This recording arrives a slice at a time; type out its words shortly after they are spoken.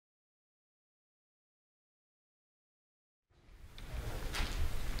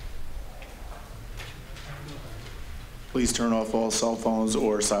Please turn off all cell phones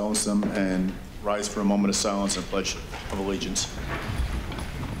or silence them and rise for a moment of silence and pledge of allegiance.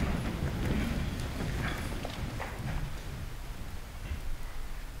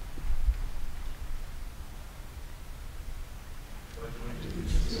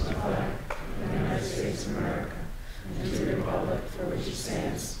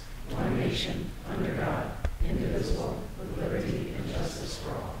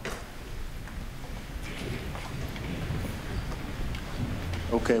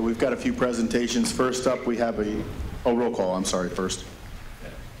 Okay, we've got a few presentations. First up, we have roll call, I'm sorry, first.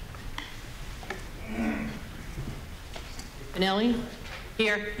 Benelli?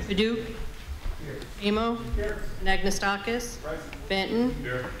 Here. Paduk? Here. Amo? Here. Anagnestakis? Benton?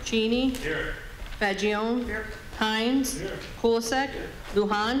 Here. Cheney? Here. Fagione? Here. Hines? Here. Kulisek? Here.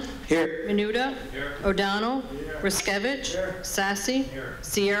 Lujan? Here. Menuda? Here. O'Donnell? Here. Riskevich? Here. Sassy? Here.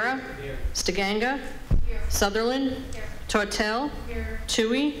 Sierra? Here. Stiganga? Here. Sutherland? Here. Tortel? Here.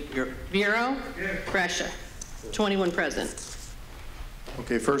 Tui? Here. Vero? Here. Brescia. 21 present.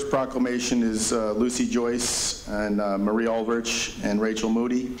 Okay, first proclamation is Lucy Joyce and Marie Aldrich and Rachel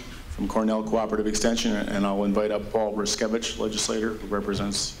Moody from Cornell Cooperative Extension, and I'll invite up Paul Riskevich, legislator, who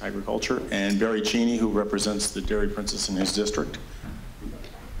represents agriculture, and Barry Cheney, who represents the Dairy Princess in his district,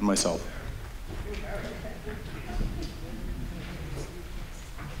 and myself.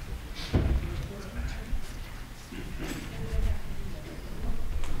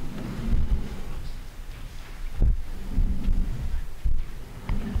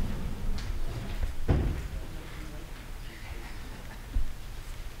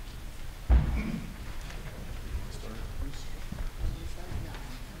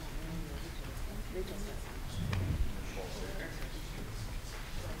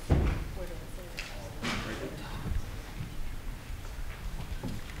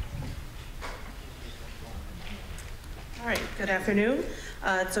 Good afternoon.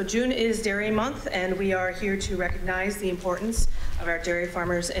 So June is Dairy Month, and we are here to recognize the importance of our dairy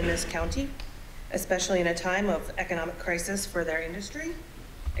farmers in this county, especially in a time of economic crisis for their industry.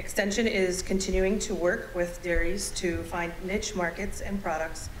 Extension is continuing to work with dairies to find niche markets and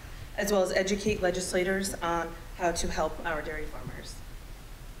products, as well as educate legislators on how to help our dairy farmers.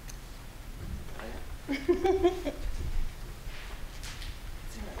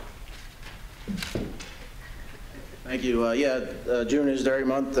 Thank you. June is Dairy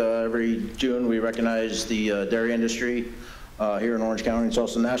Month. Every June we recognize the dairy industry here in Orange County. It's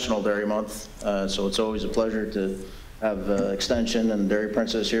also National Dairy Month, so it's always a pleasure to have Extension and Dairy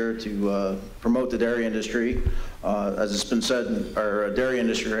Princess here to promote the dairy industry. As it's been said, our dairy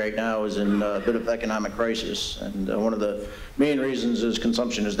industry right now is in a bit of economic crisis, and one of the main reasons is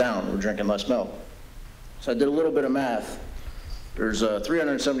consumption is down. We're drinking less milk. So I did a little bit of math. There's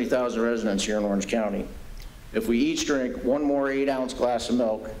 370,000 residents here in Orange County. If we each drink one more 8-ounce glass of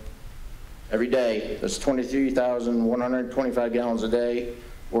milk every day, that's 23,125 gallons a day,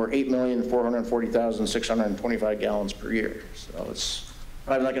 or 8,440,625 gallons per year. So it's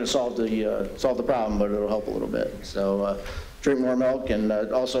probably not going to solve the problem, but it'll help a little bit. So drink more milk, and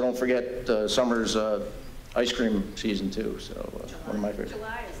also don't forget summer's ice cream season too. So one of my favorites.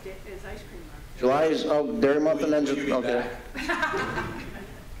 July is ice cream month. July is Dairy Month, and then okay.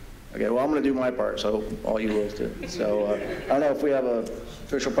 Okay, well, I'm going to do my part, so all you will too. So I don't know if we have an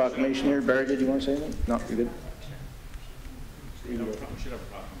official proclamation here. Barry, did you want to say anything? No, you good? We should have a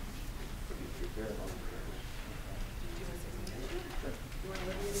problem.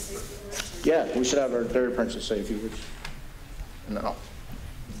 Yeah, we should have our Dairy Princess say a few words. No.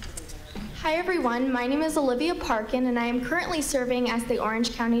 Hi everyone, my name is Olivia Parkin and I am currently serving as the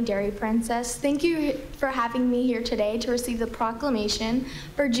Orange County Dairy Princess. Thank you for having me here today to receive the proclamation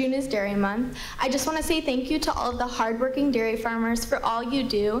for June is Dairy Month. I just want to say thank you to all of the hardworking dairy farmers for all you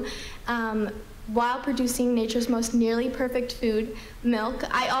do while producing nature's most nearly perfect food, milk.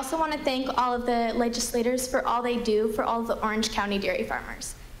 I also want to thank all of the legislators for all they do for all of the Orange County dairy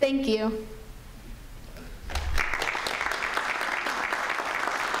farmers. Thank you.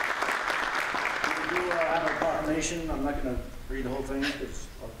 I'm not going to read the whole thing because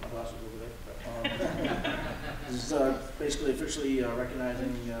my glasses over there. This is basically officially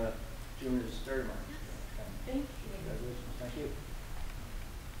recognizing June as Dairy Month. Thank you. Congratulations. Thank you.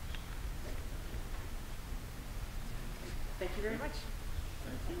 Thank you very much.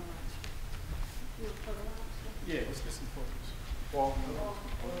 Thank you. Yeah, let's get some photos. Paul.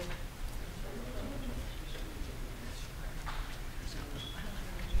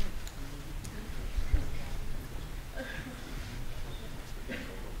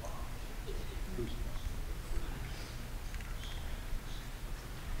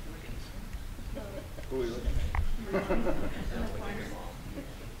 Who are you looking at?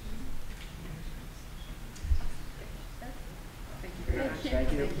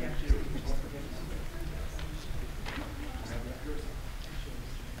 Thank you.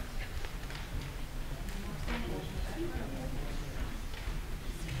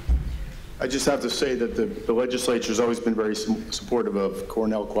 I just have to say that the legislature has always been very supportive of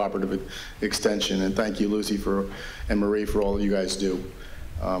Cornell Cooperative Extension, and thank you, Lucy, and Marie, for all you guys do.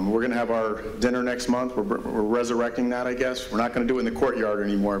 We're going to have our dinner next month. We're resurrecting that, I guess. We're not going to do it in the courtyard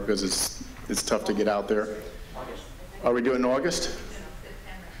anymore because it's tough to get out there. Are we doing it in August?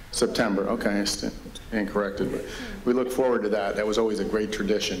 September. Okay, I stand corrected. But we look forward to that. That was always a great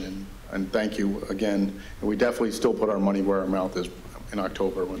tradition, and thank you again. And we definitely still put our money where our mouth is in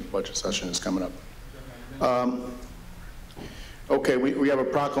October when the budget session is coming up. Okay, we have a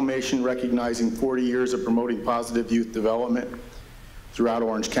proclamation recognizing 40 years of promoting positive youth development throughout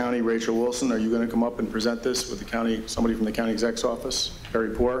Orange County. Rachel Wilson, are you going to come up and present this with the county, somebody from the county exec's office?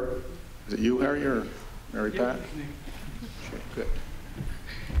 Harry Poor? Is it you, Harry, or Mary Pat? Good.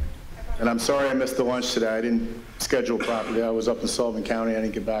 And I'm sorry I missed the lunch today. I didn't schedule properly. I was up in Sullivan County. I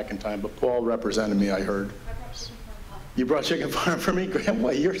didn't get back in time, but Paul represented me, I heard. You brought chicken farm for me?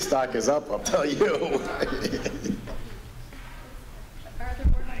 Well, your stock is up, I'll tell you.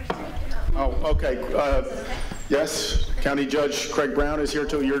 Oh, okay. Yes, County Judge Craig Brown is here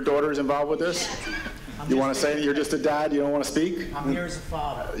too. Your daughter is involved with this? You want to say you're just a dad? You don't want to speak? I'm here as a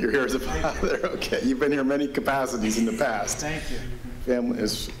father. You're here as a father. Okay. You've been here many capacities in the past. Thank you.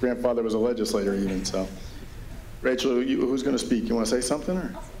 His grandfather was a legislator even, so. Rachel, who's going to speak? You want to say something?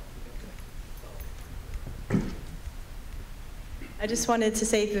 Or? I just wanted to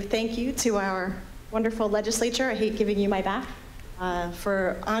say thank you to our wonderful legislature. I hate giving you my back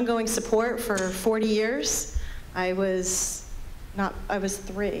for ongoing support for 40 years. I was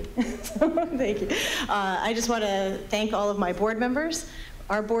 3. Thank you. I just want to thank all of my board members.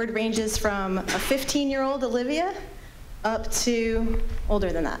 Our board ranges from a 15-year-old Olivia up to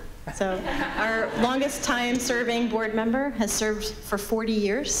older than that. So our longest time serving board member has served for 40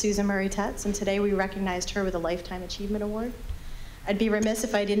 years, Susan Murray Tetz, and today we recognized her with a Lifetime Achievement Award. I'd be remiss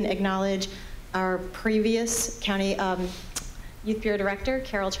if I didn't acknowledge our previous county Youth Bureau Director,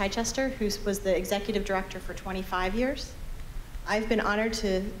 Carol Chichester, who was the Executive Director for 25 years. I've been honored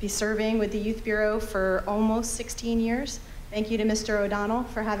to be serving with the Youth Bureau for almost 16 years. Thank you to Mr. O'Donnell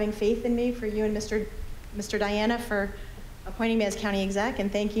for having faith in me, for you and Mr. Diana for appointing me as county exec,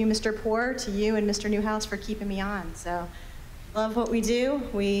 and thank you, Mr. Poor, to you and Mr. Newhouse for keeping me on. So, love what we do.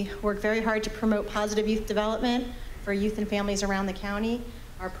 We work very hard to promote positive youth development for youth and families around the county.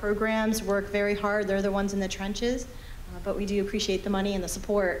 Our programs work very hard. They're the ones in the trenches, but we do appreciate the money and the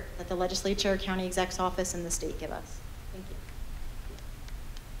support that the legislature, county exec's office, and the state give us. Thank you.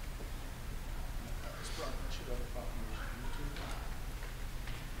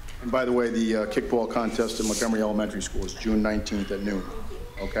 And by the way, the kickball contest in Montgomery Elementary School is June 19th at noon,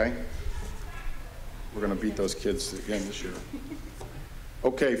 okay? We're going to beat those kids again this year.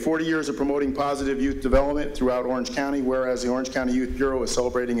 Okay, 40 years of promoting positive youth development throughout Orange County, whereas the Orange County Youth Bureau is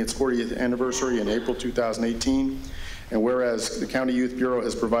celebrating its 40th anniversary in April 2018, and whereas the County Youth Bureau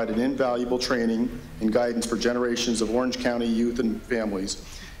has provided invaluable training and guidance for generations of Orange County youth and families,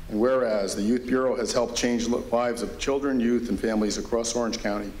 and whereas the Youth Bureau has helped change the lives of children, youth, and families across Orange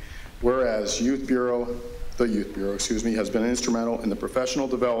County, whereas the Youth Bureau, has been instrumental in the professional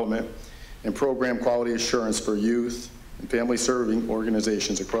development and program quality assurance for youth and family-serving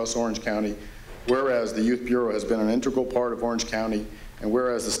organizations across Orange County, whereas the Youth Bureau has been an integral part of Orange County, and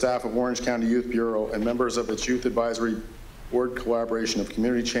whereas the staff of Orange County Youth Bureau and members of its Youth Advisory Board collaboration of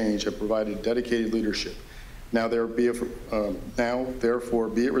community change have provided dedicated leadership. Now therefore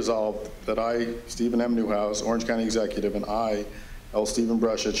be it resolved that I, Stephen M. Newhouse, Orange County Executive, and I, L. Stephen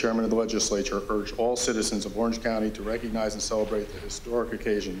Brescia, Chairman of the Legislature, urge all citizens of Orange County to recognize and celebrate the historic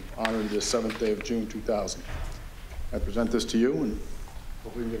occasion honored this 7th day of June 2000. I present this to you, and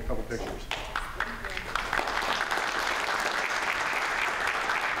hopefully we can get a couple pictures.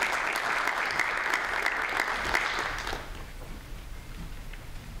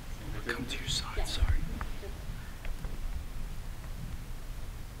 Come to your side, sorry.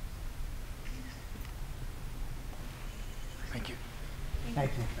 Thank you.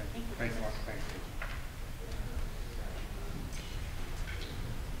 Thank you. Thanks a lot. Thanks.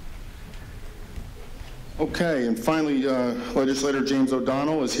 Okay, and finally, Legislator James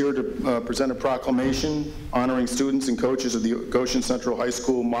O'Donnell is here to present a proclamation honoring students and coaches of the Goshen Central High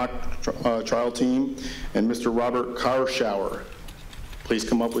School mock trial team and Mr. Robert Karshower. Please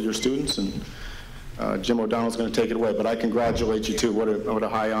come up with your students, and Jim O'Donnell's going to take it away, but I congratulate you too. What a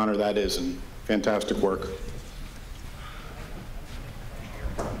high honor that is, and fantastic work.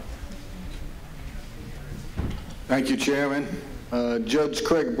 Thank you, Chairman. Judge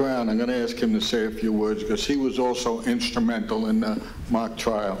Craig Brown, I'm going to ask him to say a few words because he was also instrumental in the mock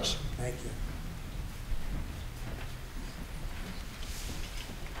trials. Thank you.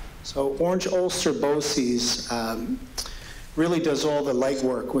 So Orange Ulster BOCES really does all the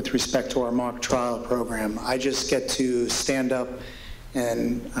legwork with respect to our mock trial program. I just get to stand up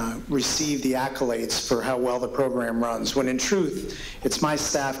and receive the accolades for how well the program runs, when in truth, it's my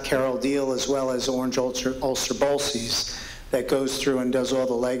staff, Carol Deal, as well as Orange Ulster BOCES, that goes through and does all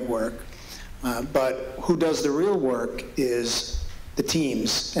the legwork. But who does the real work is the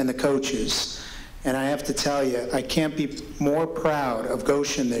teams and the coaches. And I have to tell you, I can't be more proud of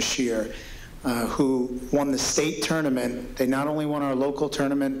Goshen this year, who won the state tournament. They not only won our local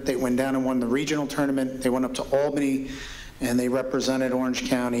tournament, they went down and won the regional tournament. They went up to Albany, and they represented Orange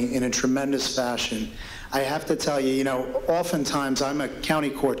County in a tremendous fashion. I have to tell you, oftentimes I'm a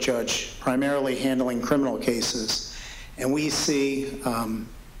county court judge, primarily handling criminal cases, and we see,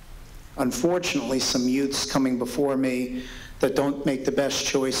 unfortunately, some youths coming before me that don't make the best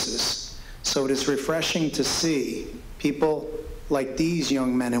choices. So it is refreshing to see people like these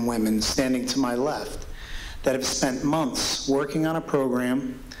young men and women standing to my left that have spent months working on a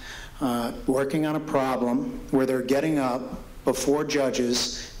program, working on a problem where they're getting up before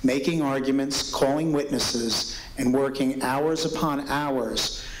judges, making arguments, calling witnesses, and working hours upon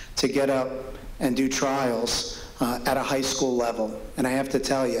hours to get up and do trials at a high school level. And I have to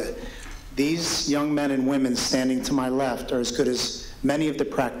tell you, these young men and women standing to my left are as good as many of the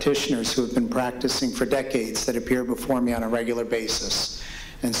practitioners who have been practicing for decades that appear before me on a regular basis.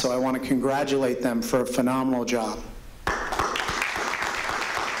 And so I want to congratulate them for a phenomenal job.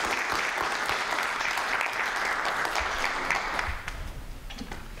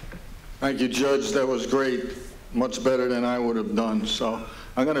 Thank you, Judge. That was great. Much better than I would have done. So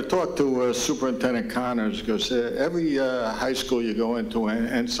I'm going to talk to Superintendent Connors, because every high school you go into,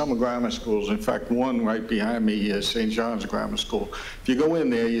 and some grammar schools, in fact, one right behind me, St. John's Grammar School, if you go in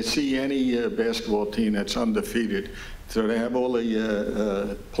there, you see any basketball team that's undefeated. So they have all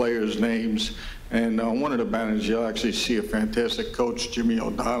the players' names. And on one of the banners, you'll actually see a fantastic coach, Jimmy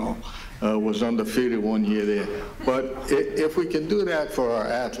O'Donnell, was undefeated one year there. But if we can do that for our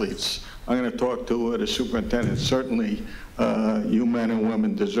athletes, I'm going to talk to the superintendent. Certainly, you men and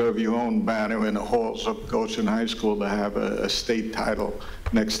women deserve your own banner in the halls of Goshen High School to have a state title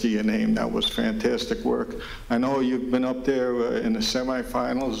next to your name. That was fantastic work. I know you've been up there in the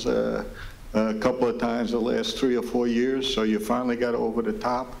semifinals a couple of times the last 3 or 4 years, so you finally got over the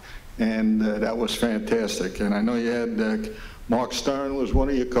top, and that was fantastic. And I know you had Mark Stern was one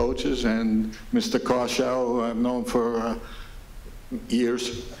of your coaches, and Mr. Karshaw, who I've known for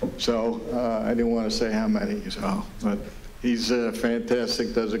years, so I didn't want to say how many, so, but he's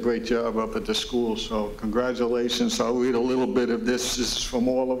fantastic, does a great job up at the school, so congratulations. I'll read a little bit of this. This is from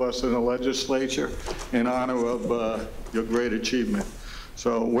all of us in the legislature in honor of your great achievement.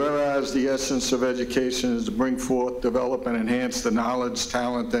 So, whereas the essence of education is to bring forth, develop, and enhance the knowledge,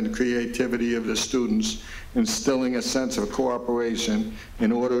 talent, and creativity of the students, instilling a sense of cooperation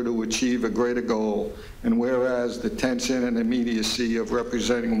in order to achieve a greater goal, and whereas the tension and immediacy of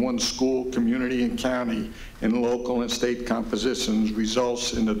representing one school, community, and county in local and state compositions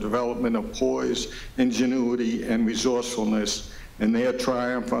results in the development of poise, ingenuity, and resourcefulness, and their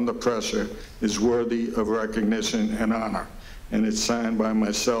triumph under pressure is worthy of recognition and honor. And it's signed by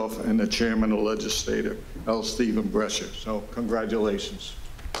myself and the chairman of the legislature, L. Stephen Brescher. So congratulations.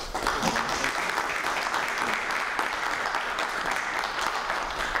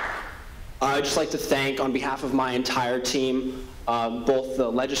 I'd just like to thank, on behalf of my entire team, both the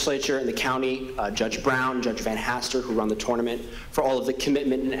legislature and the county, Judge Brown, Judge Van Haster, who run the tournament, for all of the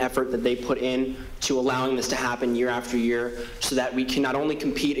commitment and effort that they put in to allowing this to happen year after year, so that we can not only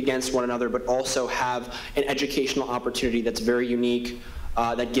compete against one another, but also have an educational opportunity that's very unique,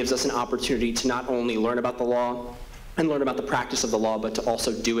 that gives us an opportunity to not only learn about the law and learn about the practice of the law, but to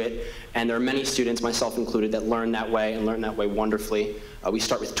also do it. And there are many students, myself included, that learn that way and learn that way wonderfully. We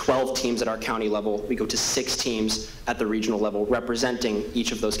start with 12 teams at our county level. We go to 6 teams at the regional level, representing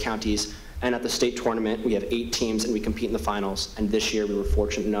each of those counties. And at the state tournament, we have 8 teams, and we compete in the finals. And this year, we were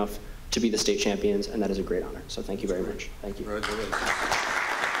fortunate enough to be the state champions, and that is a great honor. So thank you very much. Thank you. Congratulations.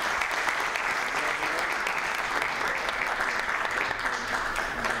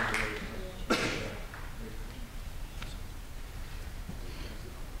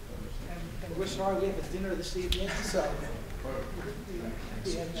 We're sorry we have a dinner this evening, so.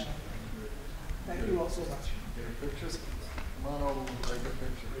 And, thank you all so much. Get a picture? Come on over, we'll take a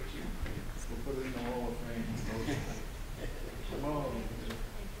picture. We'll put it in the Hall of Fame. Come on.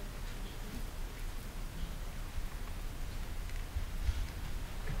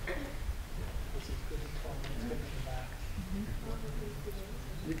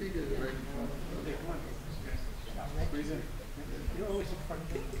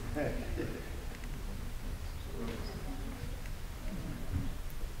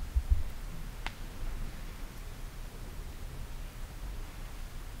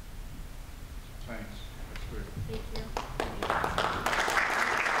 Thanks. That's great.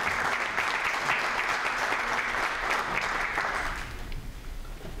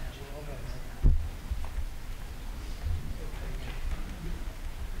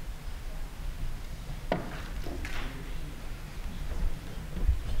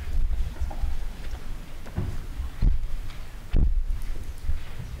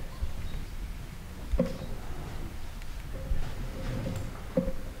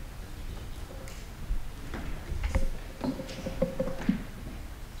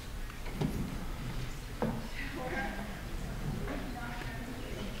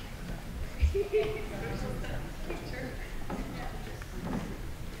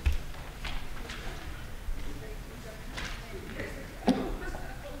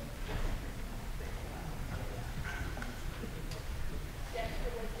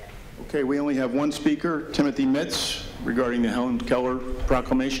 Okay, we only have one speaker, Timothy Mitz, regarding the Helen Keller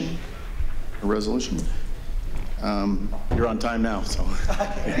proclamation, a resolution. You're on time now, so.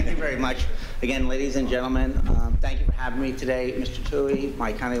 Thank you very much. Again, ladies and gentlemen, thank you for having me today. Mr. Tui,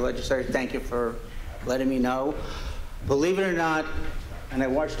 my county legislator, thank you for letting me know. Believe it or not, and I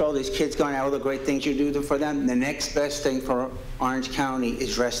watched all these kids going out, all the great things you do for them, the next best thing for Orange County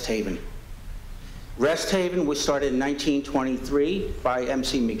is Rest Haven. Rest Haven was started in 1923 by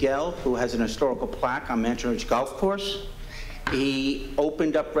MC Miguel, who has an historical plaque on Mansion Ridge Golf Course. He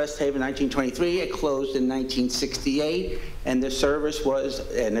opened up Rest Haven in 1923. It closed in 1968, and the service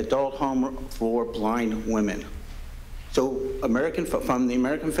was an adult home for blind women. So from the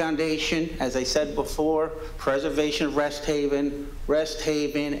American Foundation, as I said before, preservation of Rest Haven,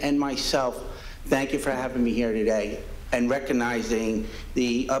 and myself, thank you for having me here today and recognizing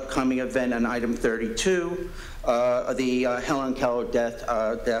the upcoming event on item 32, the Helen Keller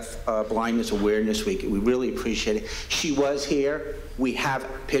Deaf Blindness Awareness Week. We really appreciate it. She was here. We have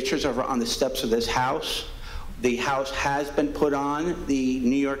pictures of her on the steps of this house. The house has been put on the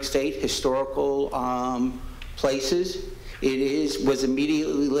New York State Historical Places. It was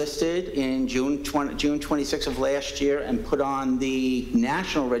immediately listed in June 26 of last year and put on the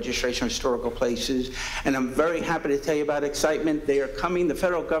National Registration of Historical Places. And I'm very happy to tell you about excitement. They are coming, the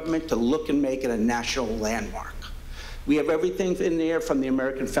federal government, to look and make it a national landmark. We have everything in there from the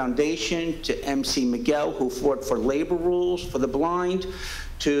American Foundation to MC Miguel, who fought for labor rules for the blind,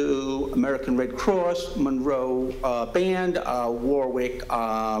 to American Red Cross, Monroe Band, Warwick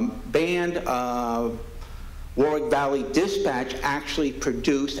Band, Warwick Valley Dispatch actually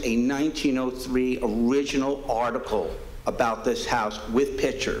produced a 1903 original article about this house with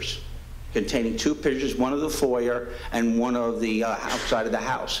pictures, containing 2 pictures, one of the foyer and one of the outside of the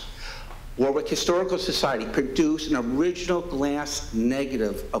house. Warwick Historical Society produced an original glass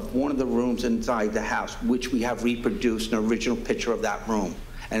negative of one of the rooms inside the house, which we have reproduced an original picture of that room,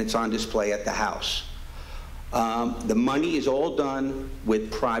 and it's on display at the house. The money is all done with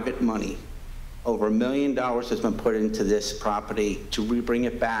private money. Over $1 million has been put into this property to bring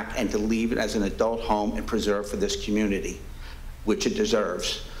it back and to leave it as an adult home and preserve for this community, which it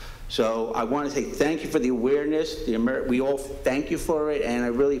deserves. So I want to say thank you for the awareness. We all thank you for it, and I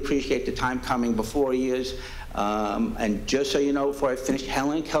really appreciate the time coming before you. And just so you know, before I finish,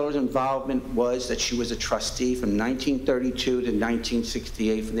 Helen Keller's involvement was that she was a trustee from 1932 to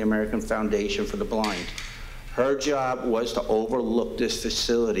 1968 for the American Foundation for the Blind. Her job was to overlook this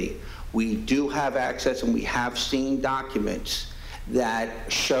facility. We do have access, and we have seen documents that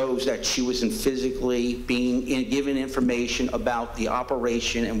shows that she was physically being given information about the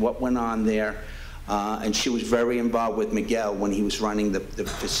operation and what went on there. And she was very involved with Miguel when he was running the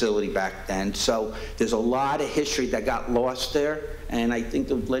facility back then. So there's a lot of history that got lost there. And I think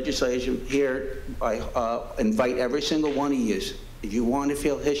the legislation here, I invite every single one of you, if you want to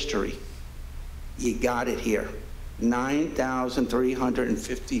feel history, you got it here.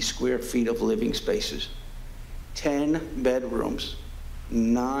 9,350 square feet of living spaces, 10 bedrooms,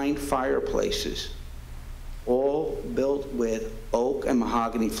 9 fireplaces, all built with oak and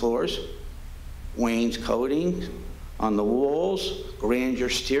mahogany floors, wainscoting on the walls, grandeur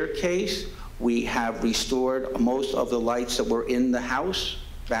staircase. We have restored most of the lights that were in the house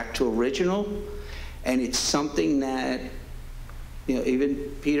back to original, and it's something that, you know, even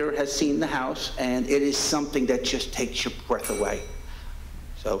Peter has seen the house, and it is something that just takes your breath away.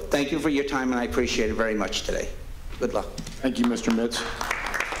 So thank you for your time, and I appreciate it very much today. Good luck. Thank you, Mr. Mitz.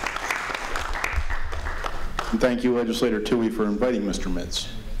 And thank you, Legislator Tui, for inviting Mr. Mitz.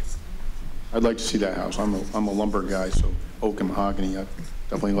 I'd like to see that house. I'm a lumber guy, so oak and mahogany, I'd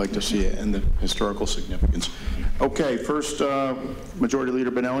definitely like to see it, and the historical significance. Okay, first, Majority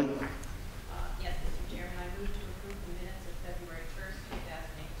Leader Benelli. Yes, Mr. Chairman, I move to approve the minutes of February 1st,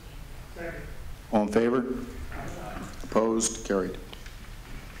 2018. Second. All in favor? Opposed? Carried.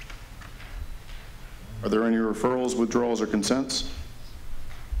 Are there any referrals, withdrawals, or consents?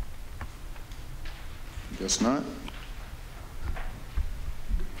 Guess not.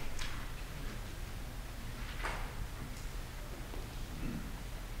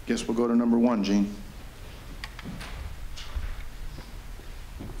 Guess we'll go to number 1, Jean.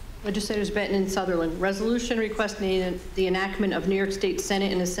 Legislators Benton and Sutherland, resolution requesting the enactment of New York State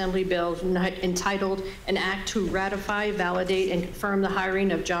Senate and Assembly bill entitled An Act to Ratify, Validate, and Confirm the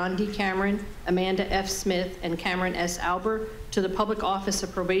Hiring of John D. Cameron, Amanda F. Smith, and Cameron S. Albert to the public office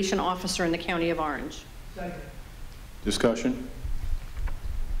of probation officer in the County of Orange. Second. Discussion?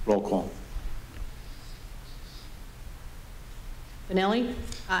 Roll call. Benelli?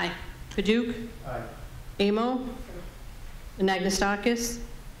 Aye. Paduk? Aye. Amo? Anagnestakis?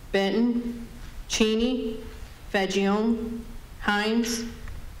 Benton? Cheney? Fagione? Hines?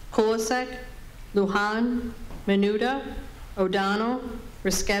 Kulisek? Lujan? Menuda? O'Donnell?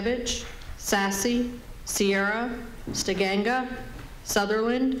 Riskevich? Sassy? Sierra? Stiganga?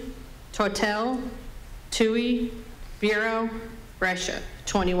 Sutherland? Tortel? Tui? Bureau? Brescia.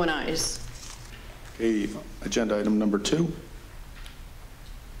 21 ayes. Okay, agenda item number 2.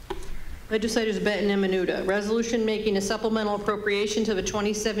 Legislators Benton and Menuda, resolution making a supplemental appropriation to the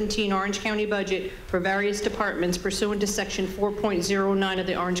 2017 Orange County budget for various departments pursuant to Section 4.09 of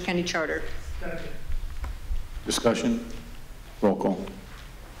the Orange County Charter. Second. Discussion? Roll call.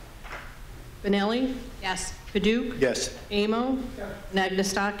 Benelli? Yes. Paduk? Yes. Amo?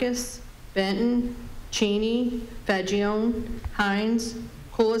 Anagnestakis? Benton? Cheney? Fagione? Hines?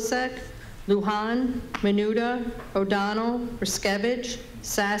 Kulisek? Lujan? Menuda? O'Donnell? Riskevich?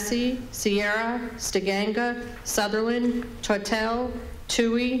 Sassy? Sierra? Stiganga? Sutherland? Tortel?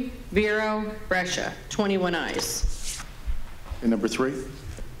 Tui? Vero? Brescia. 21 ayes. And number 3.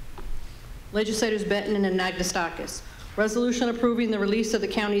 Legislators Benton and Anagnestakis. Resolution approving the release of the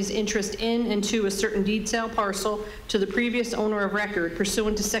county's interest in and to a certain deed sale parcel to the previous owner of record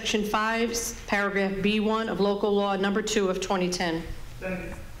pursuant to Section 5, paragraph B1 of local law number 2 of 2010.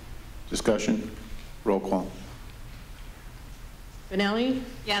 Second. Discussion? Roll call. Benelli?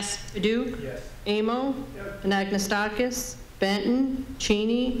 Yes. Paduk? Yes. Amo? Yep. Anagnestakis? Benton?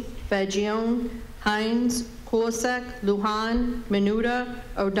 Cheney? Fagione? Hines? Kulisek? Lujan? Menuda?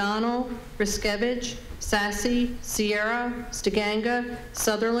 O'Donnell? Riskevich? Sassy? Sierra? Stiganga?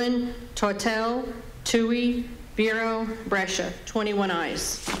 Sutherland? Tortel? Tui? Vero? Brescia. 21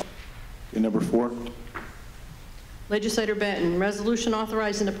 ayes. And number 4. Legislator Benton, resolution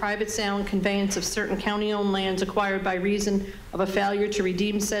authorizing the private sale and conveyance of certain county-owned lands acquired by reason of a failure to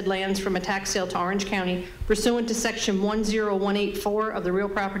redeem said lands from a tax sale to Orange County pursuant to Section 10184 of the Real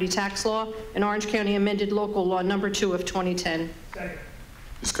Property Tax Law and Orange County Amended Local Law number 2 of 2010. Second.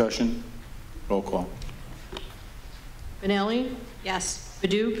 Discussion? Roll call. Benelli? Yes.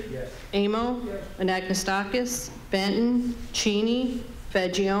 Paduk? Yes. Amo? Yes. Anagnestakis? Benton? Cheney?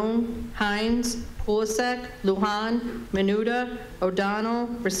 Fagione? Hines? Kulisek? Lujan? Menuda? O'Donnell?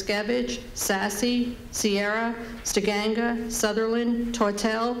 Riskevich? Sassy? Sierra? Stiganga? Sutherland?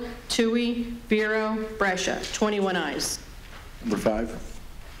 Tortel? Tui? Vero? Brescia. 21 ayes. Number 5.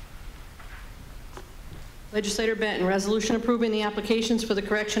 Legislator Benton, resolution approving the applications for the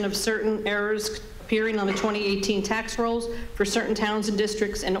correction of certain errors appearing on the 2018 tax rolls for certain towns and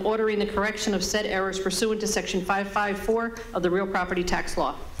districts and ordering the correction of said errors pursuant to Section 554 of the Real Property Tax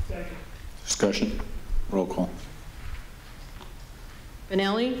Law. Second. Discussion? Roll call.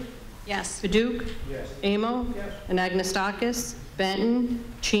 Benelli? Yes. Paduk? Yes. Amo? Yes. Anagnestakis? Benton?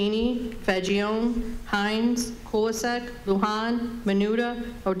 Cheney? Fagione? Hines? Kulisek? Lujan? Menuda?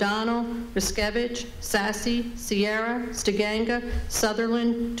 O'Donnell? Riskevich? Sassy? Sierra? Stiganga?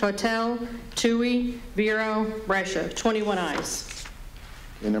 Sutherland? Tortel? Tui? Vero? Brescia. 21 ayes.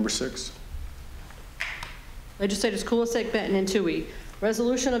 And number 6. Legislators Kulisek, Benton, and Tui.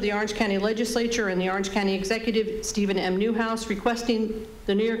 Resolution of the Orange County Legislature and the Orange County Executive Stephen M. Newhouse requesting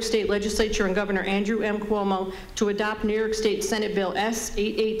the New York State Legislature and Governor Andrew M. Cuomo to adopt New York State Senate Bill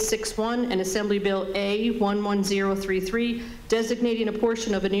S-8861 and Assembly Bill A-11033, designating a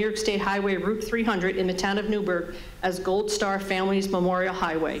portion of the New York State Highway Route 300 in the town of Newburgh as Gold Star Families Memorial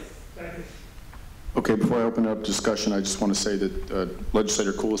Highway. Second. Okay, before I open up discussion, I just want to say that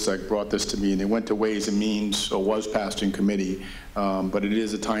Legislator Kulisek brought this to me, and it went to Ways and Means, so it was passed in committee, but it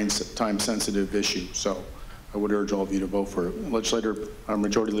is a time-sensitive issue. So I would urge all of you to vote for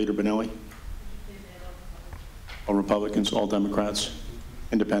Majority Leader Benelli. All Republicans, all Democrats,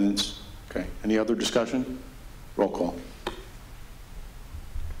 Independents. Okay. Any other discussion? Roll call.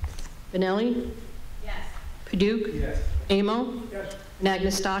 Benelli? Yes. Paduk? Yes. Amo? Yes.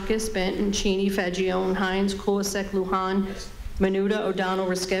 Anagnestakis, Benton, Cheney, Fagione, Hines, Kulisek, Lujan, yes. Menuda, O'Donnell,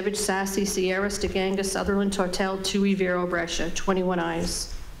 Riskevich, Sassy, Sierra, Stiganga, Sutherland, Tortel, Tui, Vero, Brescia. 21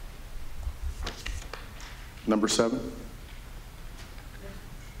 ayes. Number 7.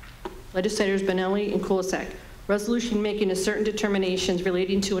 Legislators Benelli and Kulisek. Resolution making a certain determinations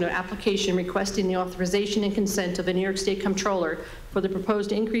relating to an application requesting the authorization and consent of the New York State Comptroller for the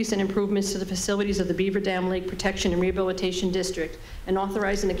proposed increase and improvements to the facilities of the Beaver Dam Lake Protection and Rehabilitation District, and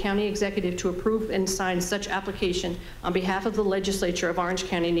authorizing the county executive to approve and sign such application on behalf of the legislature of Orange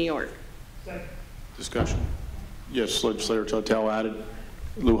County, New York. Discussion. Yes, Legislator Tortel added,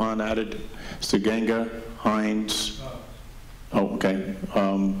 Lujan added, Stiganga, Hines. Oh, okay.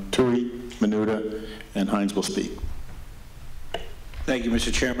 Tui, Menuda, and Hines will speak. Thank you,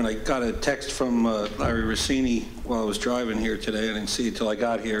 Mr. Chairman. I got a text from Larry Rossini while I was driving here today. I didn't see it till I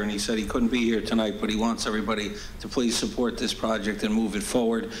got here, and he said he couldn't be here tonight, but he wants everybody to please support this project and move it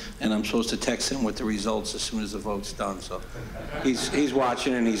forward. And I'm supposed to text him with the results as soon as the vote's done. So he's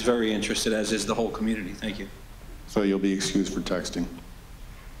watching, and he's very interested, as is the whole community. Thank you. So you'll be excused for texting.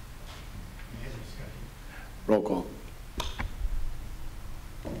 Roll call.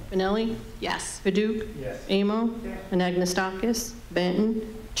 Benelli? Yes. Paduk? Yes. Amo? Yes. Anagnestakis,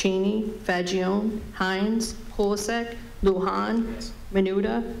 Benton, Cheney, Fagione, Hines, Kulisek, Lujan, yes.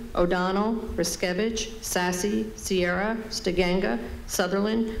 Menuda, O'Donnell, Riskevich, Sassy, Sierra, Stiganga,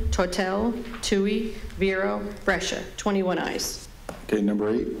 Sutherland, Tortel, Tui, Vero, Brescia. 21 ayes. Okay,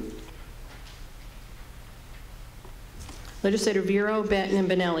 number 8. Legislator Vero, Benton, and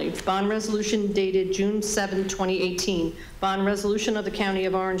Benelli. Bond resolution dated June 7, 2018. Bond resolution of the County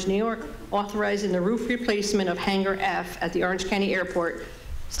of Orange, New York, authorizing the roof replacement of Hangar F at the Orange County Airport,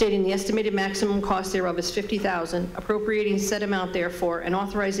 stating the estimated maximum cost thereof is $50,000, appropriating said amount therefore, and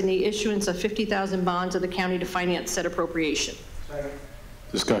authorizing the issuance of 50,000 bonds of the county to finance said appropriation. Second.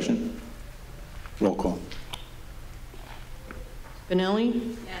 Discussion. Roll call.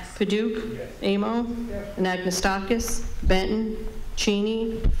 Benelli? Yes. Paduk? Yes. Amo? Yes. Anagnestakis, Benton,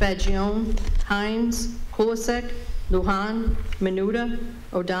 Cheney, Fagione, Hines, Kulisek, Lujan, Menuda,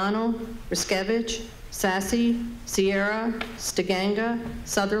 O'Donnell, Riskevich, Sassy, Sierra, Stiganga,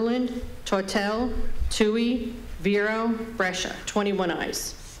 Sutherland, Tortel, Tui, Vero, Brescia. 21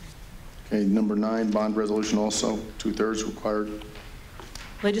 ayes. Okay, number 9, bond resolution also, 2/3 required.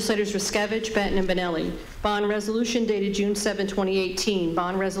 Legislators Riskevich, Benton, and Benelli. Bond resolution dated June 7, 2018.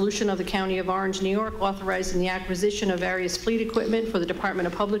 Bond resolution of the County of Orange, New York, authorizing the acquisition of various fleet equipment for the Department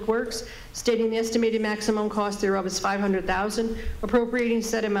of Public Works, stating the estimated maximum cost thereof is $500,000, appropriating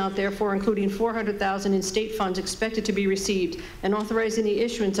said amount therefore, including $400,000 in state funds expected to be received, and authorizing the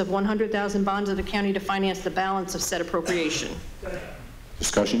issuance of 100,000 bonds of the county to finance the balance of said appropriation.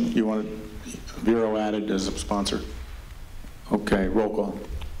 Discussion. You wanted Vero added as a sponsor? Okay, roll call.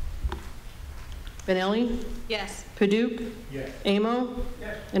 Benelli? Yes. Paduk? Yes. Amo?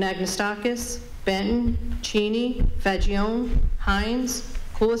 Yes. Anagnestakis, Benton, Cheney, Fagione, Hines,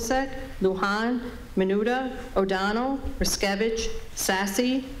 Kulisek, Lujan, Menuda, O'Donnell, Riskevich,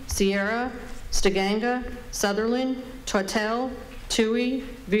 Sassy, Sierra, Stiganga, Sutherland, Tortel, Tui,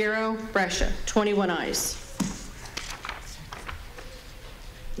 Vero, Brescia. 21 ayes.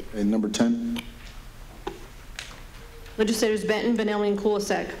 Okay, number 10. Legislators Benton, Benelli, and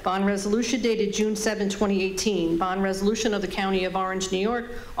Kulisek. Bond resolution dated June 7, 2018. Bond resolution of the County of Orange, New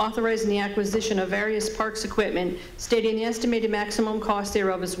York, authorizing the acquisition of various parks equipment, stating the estimated maximum cost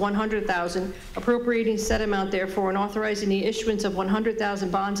thereof is $100,000, appropriating said amount therefore, and authorizing the issuance of 100,000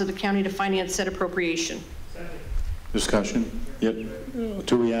 bonds of the county to finance said appropriation. Discussion. Yep.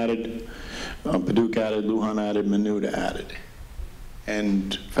 Tui added, Paduk added, Lujan added, Menuda added,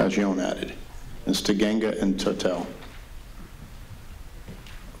 and Fagione added, and Stiganga and Tortel.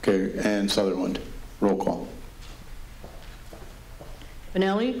 Okay, and Sutherland. Roll call.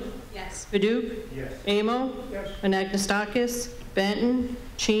 Benelli? Yes. Paduk? Yes. Amo? Yes. Anagnestakis, Benton,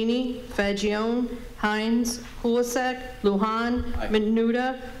 Cheney, Fagione, Hines, Kulisek, Lujan,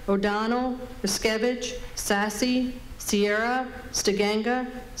 Menuda, O'Donnell, Riskevich, Sassy, Sierra, Stiganga,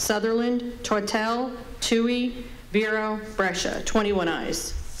 Sutherland, Tortel, Tui, Vero, Brescia. 21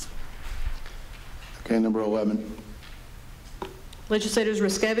 ayes. Okay, number 11. Legislators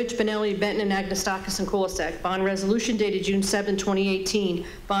Riskevich, Benelli, Benton, and Agnestakis, and Kulisek. Bond resolution dated June 7, 2018.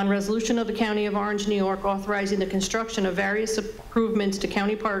 Bond resolution of the County of Orange, New York, authorizing the construction of various improvements to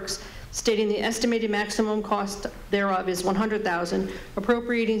county parks, stating the estimated maximum cost thereof is $100,000,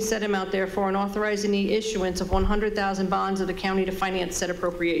 appropriating said amount therefore, and authorizing the issuance of 100,000 bonds of the county to finance said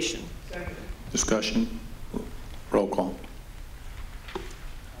appropriation. Discussion? Roll call.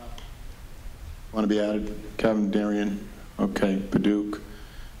 Want to be added? Kevin, Darian? Okay. Paduk,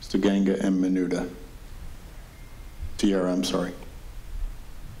 Stiganga, and Menuda. Sierra, I'm sorry.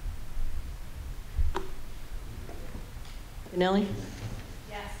 Benelli?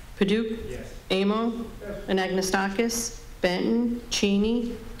 Yes. Paduk? Yes. Amo? Yes. Anagnestakis? Benton?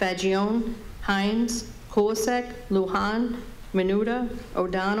 Cheney? Fagione? Hines? Kulisek? Lujan? Menuda?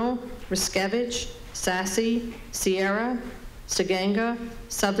 O'Donnell? Riskevich? Sassy? Sierra? Stiganga?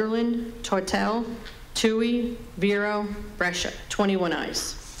 Sutherland? Tortel? Tui? Vero? Brescia. 21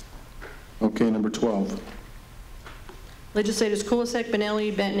 ayes. Okay, number 12. Legislators Kulisek,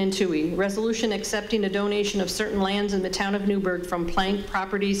 Benelli, Benton, and Tui. Resolution accepting a donation of certain lands in the town of Newburgh from Plank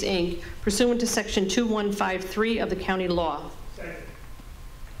Properties, Inc., pursuant to Section 2153 of the county law. Second.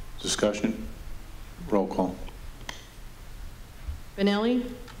 Discussion? Roll call. Benelli?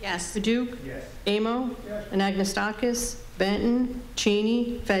 Yes. Paduk? Yes. Amo? Yes. Anagnestakis? Benton?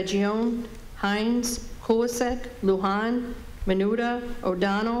 Cheney? Fagione? Hines? Kulisek? Lujan? Menuda?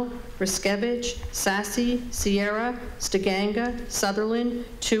 O'Donnell? Riskevich? Sassy? Sierra? Stiganga? Sutherland?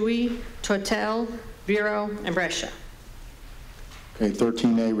 Tui? Tortel? Vero? And Brescia. Okay,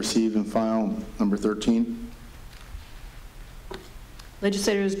 13A, receive and file. Number 13.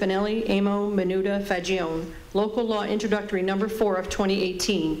 Legislators Benelli, Amo, Menuda, Fagione. Local Law Introductory Number 4 of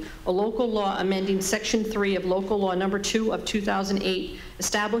 2018, a local law amending Section 3 of Local Law Number 2 of 2008,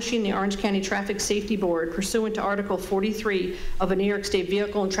 establishing the Orange County Traffic Safety Board pursuant to Article 43 of the New York State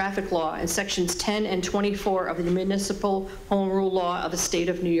Vehicle and Traffic Law and Sections 10 and 24 of the Municipal Home Rule Law of the State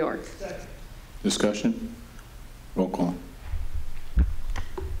of New York. Discussion? Roll call.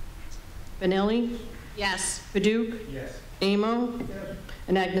 Benelli? Yes. Paduk? Yes. Amo? Yes.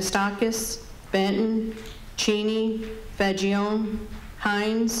 Anagnestakis? Benton? Cheney? Fagione?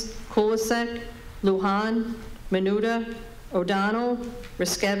 Hines? Kulisek? Lujan? Menuda? O'Donnell?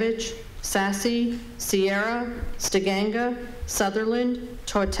 Riskevich? Sassy? Sierra? Stiganga? Sutherland?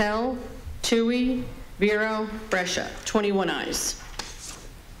 Tortel? Tui? Vero? Brescia. 21 ayes.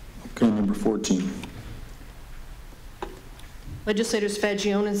 Okay, number 14. Legislators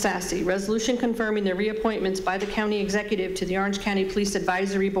Fagione and Sassy. Resolution confirming the reappointments by the county executive to the Orange County Police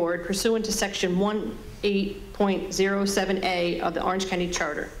Advisory Board pursuant to Section 18.07A of the Orange County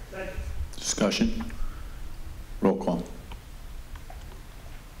Charter. Discussion? Roll call.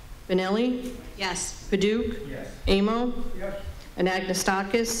 Benelli? Yes. Paduk? Yes. Amo? Yes.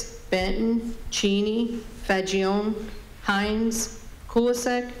 Anagnestakis? Benton? Cheney? Fagione? Hines?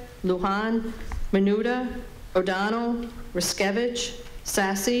 Kulisek? Lujan? Menuda? O'Donnell? Riskevich?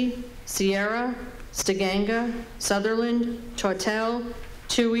 Sassy? Sierra? Stiganga? Sutherland? Tortel?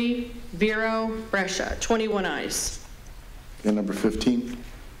 Tui? Vero? Brescia. 21 ayes. Okay, number 15.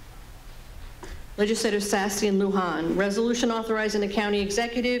 Legislators Sassy and Lujan. Resolution authorizing the county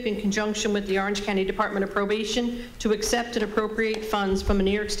executive in conjunction with the Orange County Department of Probation to accept and appropriate funds from the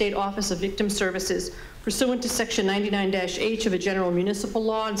New York State Office of Victim Services pursuant to Section 99-H of the General Municipal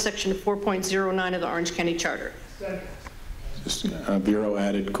Law and Section 4.09 of the Orange County Charter. Just, Vero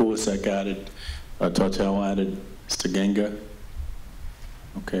added, Kulisek added, Tortel added, Stiganga.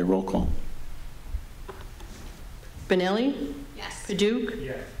 Okay, roll call. Benelli? Yes. Paduk?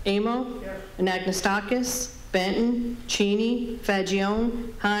 Yes. Amo? Yes. Anagnestakis? Benton? Cheney?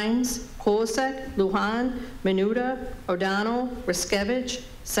 Fagione? Hines? Kulisek? Lujan? Menuda? O'Donnell? Riskevich?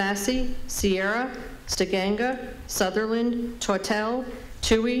 Sassy? Sierra? Stiganga? Sutherland? Tortel?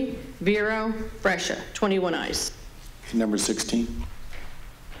 Tui? Vero? Brescia. 21 ayes. Number 16.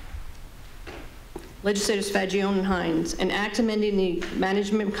 Legislators Fagione and Hines. An act amending the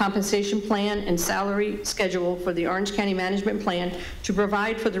management compensation plan and salary schedule for the Orange County Management Plan to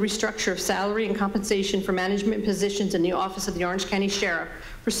provide for the restructure of salary and compensation for management positions in the Office of the Orange County Sheriff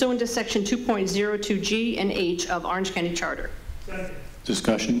pursuant to Section 2.02G and H of Orange County Charter.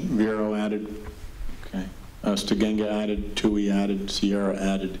 Discussion? Vero added. Okay. Stiganga added, Tui added, Sierra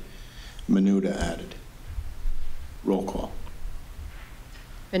added, Menuda added. Roll call.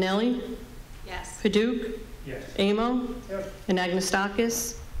 Benelli? Yes. Paduk? Yes. Amo? Yes.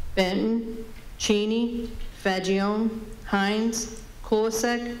 Anagnestakis? Benton? Cheney? Fagione? Hines?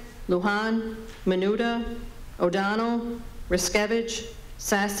 Kulisek? Lujan? Menuda? O'Donnell? Riskevich?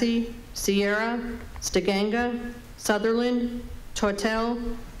 Sassy? Sierra? Stiganga? Sutherland? Tortel,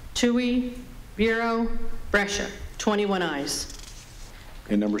 Tui, Vero, Brescia, 21 ayes.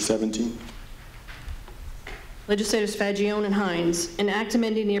 Okay, number 17. Legislators Fagione and Hines, an act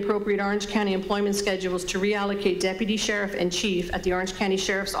amending the appropriate Orange County employment schedules to reallocate Deputy Sheriff and Chief at the Orange County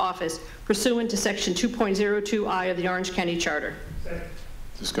Sheriff's Office pursuant to Section 2.02I of the Orange County Charter.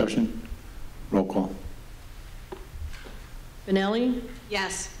 Discussion? Roll call. Benelli?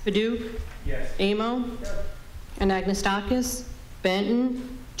 Yes. Paduk? Yes. Amo? Anagnestakis?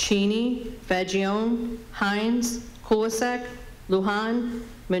 Benton? Cheney? Fagione? Hines? Kulisek? Lujan?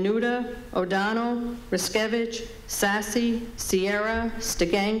 Menuda? O'Donnell? Riskevich? Sassy? Sierra?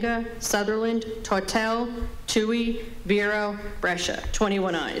 Stiganga? Sutherland? Tortel? Tui? Vero? Brescia,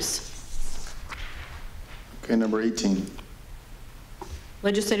 21 ayes. Okay, number 18.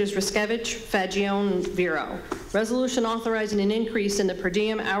 Legislators Riskevich, Fagione, and Vero. Resolution authorizing an increase in the per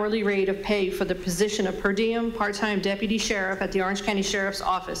diem hourly rate of pay for the position of per diem part-time deputy sheriff at the Orange County Sheriff's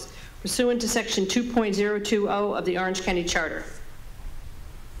Office pursuant to Section 2.020 of the Orange County Charter.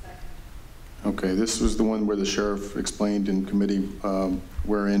 Okay, this was the one where the sheriff explained in committee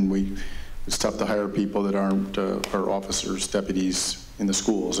wherein it's tough to hire people that aren't our officers, deputies in the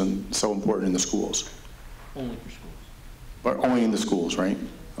schools, and so important in the schools. Only for schools. But only in the schools, right?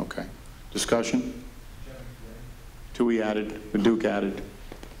 Okay. Discussion? Tui added, Duke added.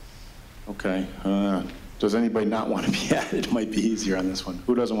 Okay. Does anybody not want to be added? It might be easier on this one.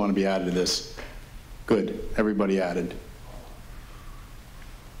 Who doesn't want to be added to this? Good. Everybody added.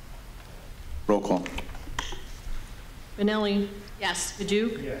 Roll call. Benelli? Yes.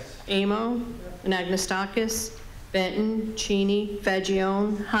 Paduk? Yes. Amo? Anagnestakis? Benton? Cheney?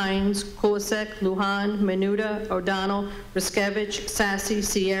 Fagione? Hines? Kulisek? Lujan? Menuda? O'Donnell? Riskevich? Sassy?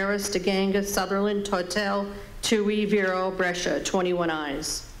 Sierra? Stiganga? Sutherland? Tortel? Tui? Vero? Brescia, 21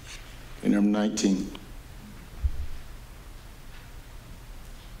 ayes. Okay, number 19.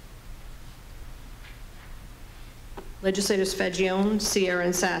 Legislators Fagione, Sierra,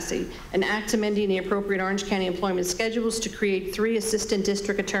 and Sassy. An act amending the appropriate Orange County employment schedules to create 3 assistant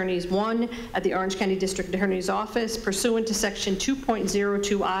district attorneys, 1 at the Orange County District Attorney's Office pursuant to Section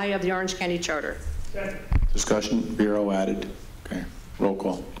 2.02I of the Orange County Charter. Discussion? Bureau added. Okay. Roll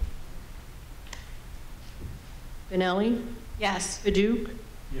call. Benelli? Yes. Paduk?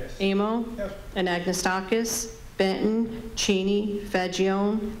 Yes. Amo? Anagnestakis? Benton? Cheney?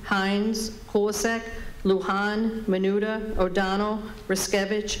 Fagione? Hines? Kulisek? Lujan? Menuda? O'Donnell?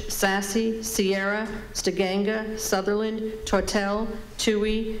 Riskevich? Sassy? Sierra? Stiganga? Sutherland? Tortel?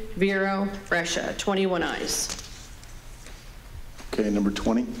 Tui? Vero? Brescia, 21 ayes. Okay, number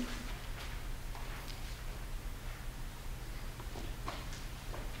 20.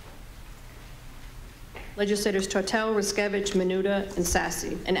 Legislators Tortel, Riskevich, Menuda, and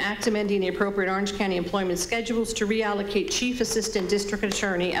Sassy. An act amending the appropriate Orange County employment schedules to reallocate Chief Assistant District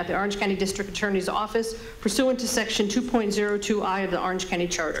Attorney at the Orange County District Attorney's Office pursuant to Section 2.02I of the Orange County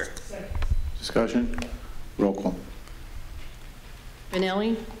Charter. Discussion? Roll call.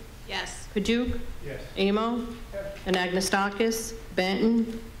 Benelli? Yes. Paduk? Yes. Amo? Anagnestakis?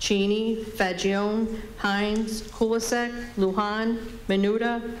 Benton? Cheney? Fagione? Hines? Kulisek? Lujan?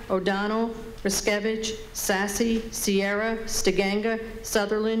 Menuda? O'Donnell? Riskevich? Sassy? Sierra? Stiganga?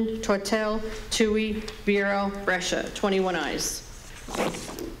 Sutherland? Tortel? Tui? Vero? Brescia, 21 ayes.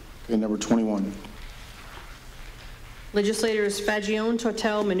 Okay, number 21. Legislators Fagione,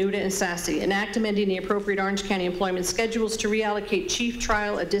 Tortel, Menuda, and Sassy. An act amending the appropriate Orange County employment schedules to reallocate Chief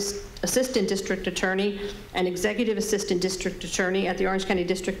Trial Assistant District Attorney and Executive Assistant District Attorney at the Orange County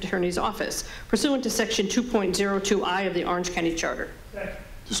District Attorney's Office pursuant to Section 2.02I of the Orange County Charter.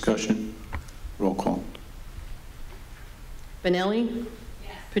 Discussion? Roll call. Benelli?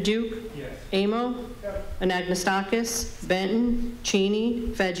 Yes. Paduk? Yes. Amo? Anagnestakis? Benton? Cheney?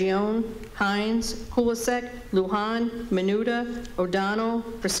 Fagione? Hines? Kulisek? Lujan? Menuda? O'Donnell?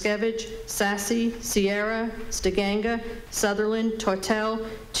 Riskevich? Sassy? Sierra? Stiganga? Sutherland? Tortel?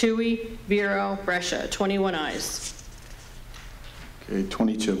 Tui? Vero? Brescia, 21 ayes. Okay,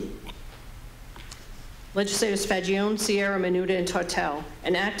 22. Legislators Fagione, Sierra, Menuda, and Tortel.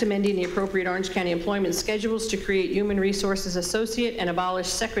 An act amending the appropriate Orange County employment schedules to create Human Resources Associate and abolish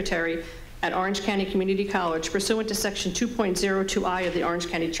Secretary at Orange County Community College pursuant to Section 2.02I of the Orange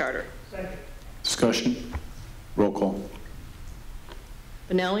County Charter. Discussion? Roll call.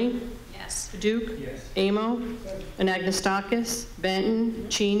 Benelli? Yes. Paduk? Yes. Amo? Anagnestakis? Benton?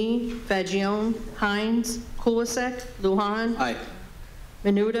 Cheney? Fagione? Hines? Kulisek? Lujan? Aye.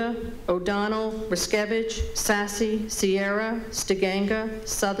 Menuda? O'Donnell? Riskevich? Sassy? Sierra? Stiganga?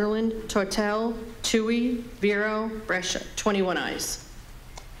 Sutherland? Tortel? Tui? Vero? Brescia, 21 ayes.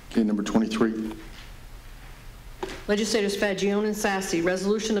 Okay, number 23. Legislators Fagione and Sassy,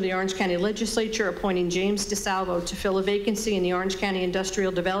 resolution of the Orange County Legislature appointing James DeSalvo to fill a vacancy in the Orange County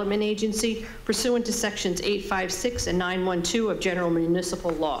Industrial Development Agency pursuant to Sections 856 and 912 of General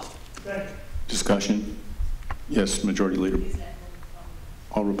Municipal Law. Discussion? Yes, Majority Leader.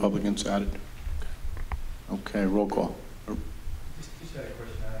 All Republicans added? Okay, roll call. Just had a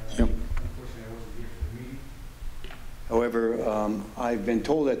question. Yep. Unfortunately, I wasn't here for the meeting. However, I've been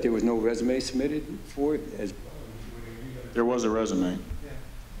told that there was no resume submitted for it as. There was a resume.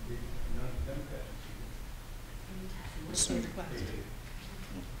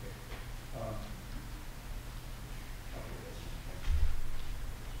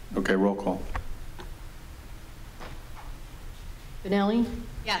 Okay, roll call. Benelli?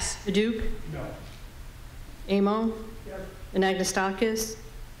 Yes. Paduk? No. Amo? Anagnestakis?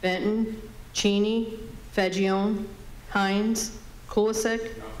 Benton? Cheney? Fagione? Hines?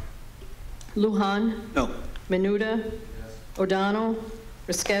 Kulisek? Lujan? No. Menuda? O'Donnell?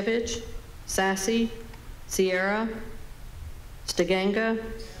 Riskevich? Sassy? Sierra? Stiganga?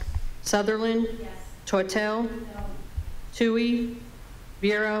 Sutherland? Tortel? Tui?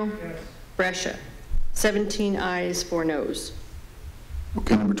 Bureau? Brescia. 17 ayes, 4 noes.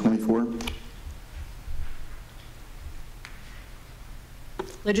 Okay, number 24.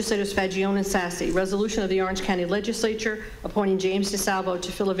 Legislators Fagione and Sassy, resolution of the Orange County Legislature appointing James DeSalvo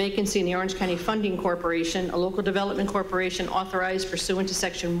to fill a vacancy in the Orange County Funding Corporation, a local development corporation authorized pursuant to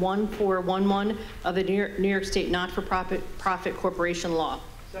Section 1411 of the New York State Not-for-Profit Corporation Law.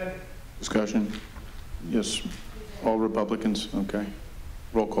 Discussion? Yes. All Republicans? Okay.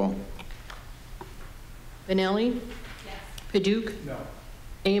 Roll call. Benelli? Paduk? No.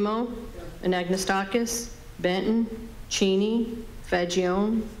 Amo? Anagnestakis? Benton? Cheney?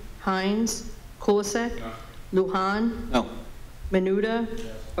 Fagione? Hines? Kulisek? Lujan? No. Menuda?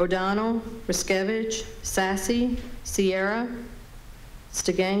 O'Donnell? Riskevich? Sassy? Sierra?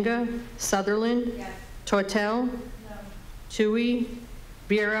 Stiganga? Sutherland? Tortel? Tui?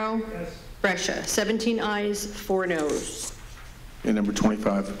 Bureau? Brescia. 17 ayes, 4 noes. Okay, number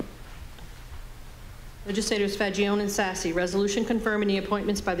 25. Legislators Fagione and Sassy, resolution confirming the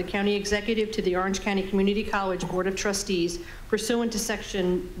appointments by the county executive to the Orange County Community College Board of Trustees pursuant to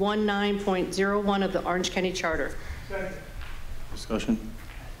Section 19.01 of the Orange County Charter. Discussion?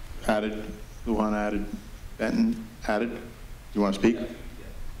 Added. Lujan added. Benton added. You want to speak?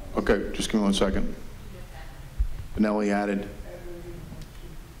 Okay, just give me 1 second. Benelli added.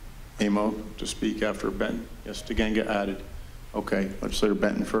 Amo to speak after Benton. Yes, Stiganga added. Okay, Legislator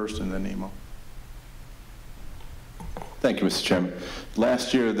Benton first and then Amo. Thank you, Mr. Chairman.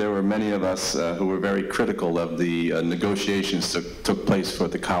 Last year, there were many of us who were very critical of the negotiations that took place for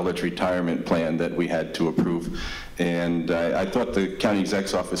the college retirement plan that we had to approve. And I thought the county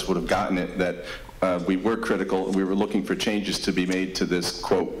exec's office would have gotten it that we were critical. We were looking for changes to be made to this,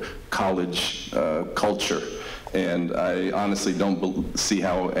 quote, college culture. And I honestly don't see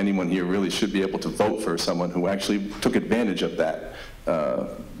how anyone here really should be able to vote for someone who actually took advantage of that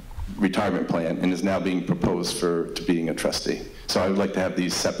retirement plan and is now being proposed to being a trustee. So I would like to have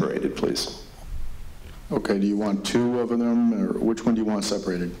these separated, please. Okay, do you want 2 of them, or which one do you want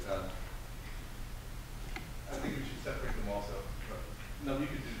separated? I think we should separate them also. No, you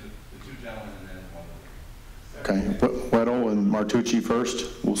could do the 2 gentlemen and then one of them. Okay, Weddle and Martucci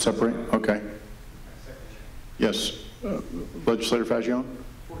first, we'll separate, okay. Yes, Legislator Fagione?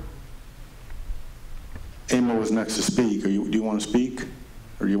 Amo was next to speak. Do you want to speak,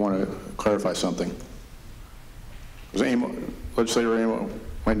 or do you want to clarify something? Legislator Amo,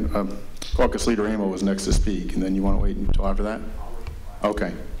 Caucus Leader Amo was next to speak, and then you want to wait until after that?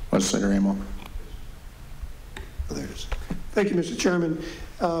 Okay, Legislator Amo. Thank you, Mr. Chairman.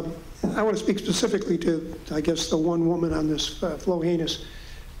 I want to speak specifically to, I guess, the one woman on this, Flo Haynes.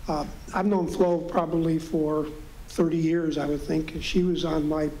 I've known Flo probably for 30 years, I would think. She was on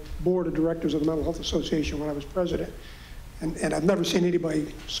my board of directors of the Mental Health Association when I was president. And I've never seen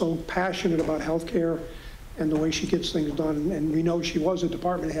anybody so passionate about healthcare and the way she gets things done. And we know she was a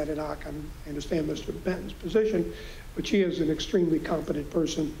department head at OC. I understand Mr. Benton's position, but she is an extremely competent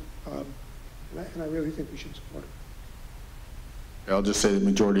person, and I really think we should support her. I'll just say that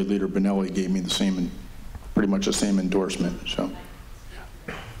Majority Leader Benelli gave me the same, pretty much the same endorsement, so.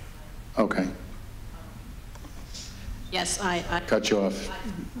 Okay. Yes, I Cut you off.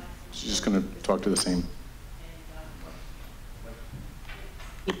 She's just going to talk to the same.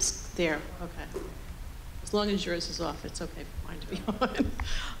 It's there, okay. As long as yours is off, it's okay for mine to be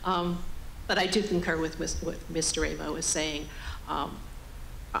on. But I do concur with what Mr. Amo is saying.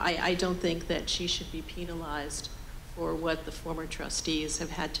 I don't think that she should be penalized for what the former trustees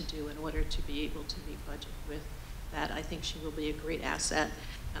have had to do in order to be able to meet budget with that I think she will be a great asset,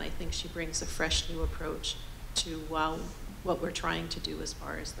 and I think she brings a fresh new approach to what we're trying to do as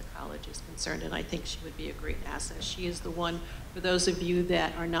far as the college is concerned, and I think she would be a great asset. She is the one, for those of you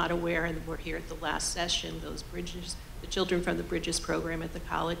that are not aware and were here at the last session, those Bridges, the children from the Bridges program at the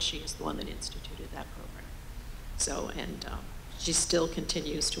college, she is the one that instituted that program. So, and she still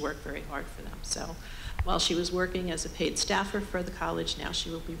continues to work very hard for them. So while she was working as a paid staffer for the college, now she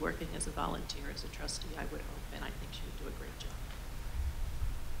will be working as a volunteer, as a trustee, I would hope, and I think she would do a great job.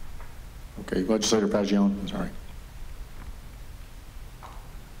 Okay, Legislator Pagione, sorry.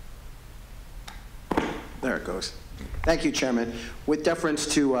 There it goes. Thank you, Chairman. With deference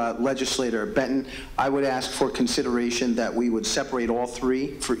to Legislator Benton, I would ask for consideration that we would separate all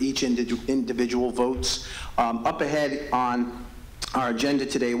three for each individual votes. Up ahead on our agenda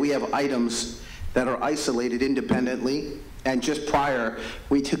today, we have items that are isolated independently, and just prior,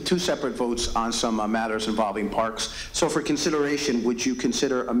 we took two separate votes on some matters involving parks. So for consideration, would you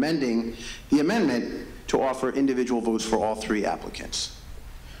consider amending the amendment to offer individual votes for all three applicants?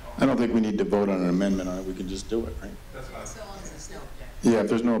 I don't think we need to vote on an amendment on it. We can just do it, right? Yeah, if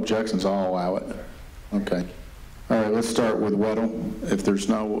there's no objections, I'll allow it. Okay. All right, let's start with Weddle. If there's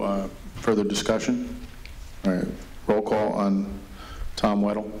no further discussion. All right, roll call on Tom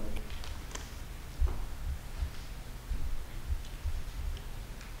Weddle.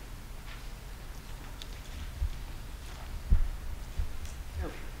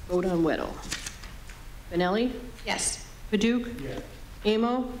 Vote on Weddle. Benelli? Yes. Paduk? Yes.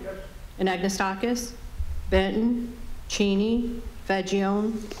 Amo? Yes. Anagnestakis? Benton? Cheney?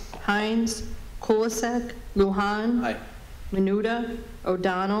 Fagione? Hines? Kulisek? Lujan? Aye. Menuda?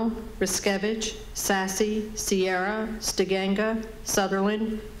 O'Donnell? Riskevich? Sassy? Sierra? Stiganga?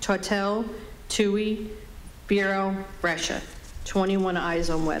 Sutherland? Tortel? Tui? Bureau? Brescia. 21 ayes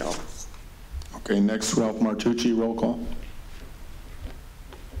on Weddle. Okay, next, Ralph Martucci, roll call.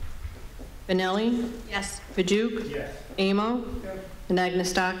 Benelli? Yes. Paduk? Yes. Amo? Yes.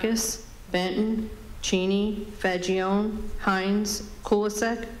 Anagnestakis? Benton? Cheney? Fagione? Hines?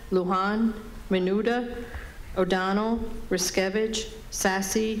 Kulisek? Lujan? Menuda? O'Donnell? Riskevich?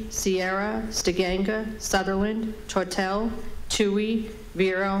 Sassy? Sierra? Stiganga? Sutherland? Tortel? Tui?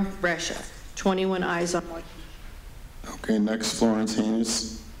 Vero? Brescia. 21 ayes on. Okay, next, Florence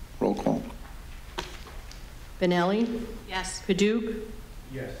Haynes, roll call. Benelli? Yes. Paduk?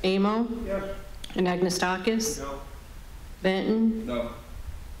 Yes. Amo? Yes. Anagnestakis? No. Benton? No.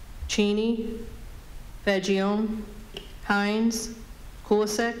 Cheney? Fagione? Hines?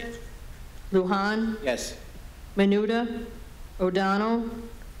 Kulisek? Lujan? Yes. Menuda? O'Donnell?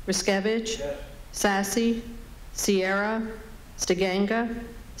 Riskevich? Yes. Sassy? Sierra? Stiganga?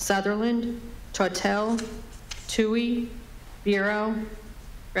 Sutherland? Tortel? Tui? Bureau?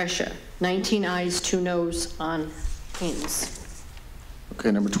 Brescia. 19 ayes, 2 noes on Haynes.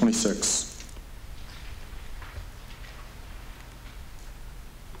 Okay, number 26.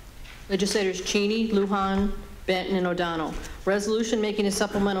 Legislators Cheney, Lujan, Benton, and O'Donnell. Resolution making a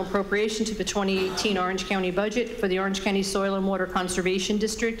supplemental appropriation to the 2018 Orange County budget for the Orange County Soil and Water Conservation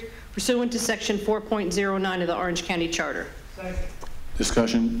District pursuant to Section 4.09 of the Orange County Charter. Second.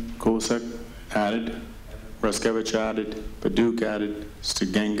 Discussion, Kulisek added, Riskevich added, Paduk added,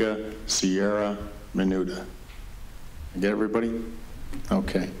 Stiganga, Sierra, Menuda. I get everybody?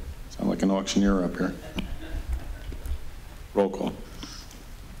 Okay, sound like an auctioneer up here. Roll call.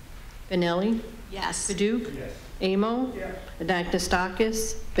 Benelli? Yes. Paduk? Yes. Amo? Yes.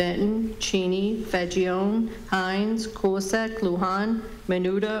 Anagnestakis? Benton? Cheney? Fagione? Hines? Kulisek? Lujan?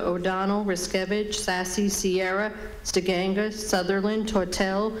 Menuda? O'Donnell? Riskevich? Sassy? Sierra? Stiganga? Sutherland?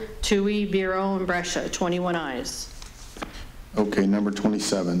 Tortel? Tui? Bureau? and Brescia. 21 ayes. Okay, number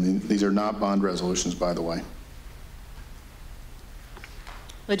 27. These are not bond resolutions, by the way.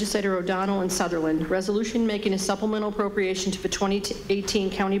 Legislator O'Donnell and Sutherland, resolution making a supplemental appropriation to the 2018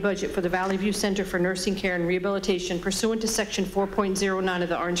 county budget for the Valley View Center for Nursing Care and Rehabilitation pursuant to Section 4.09 of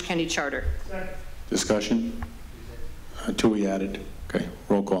the Orange County Charter. Second. Discussion? Tui added. Okay,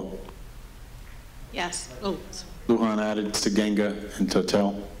 roll call. Yes. Oh, Lujan added, Stiganga, and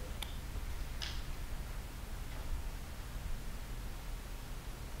Tortel.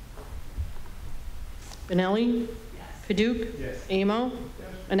 Benelli? Paduk? Yes. Amo?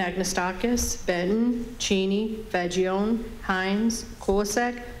 Anagnestakis? Benton? Cheney? Fagione? Hines?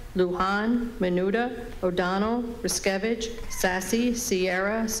 Kulisek? Lujan? Menuda? O'Donnell? Riskevich? Sassy?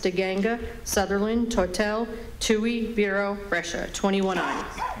 Sierra? Stiganga? Sutherland? Tortel? Tui? Bureau? Brescia. 21 ayes.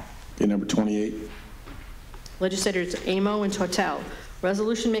 Okay, number 28. Legislators Amo and Tortel,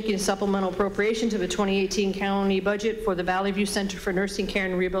 Resolution making a supplemental appropriation to the 2018 county budget for the Valley View Center for Nursing Care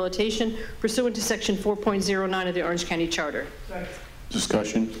and Rehabilitation pursuant to Section 4.09 of the Orange County Charter.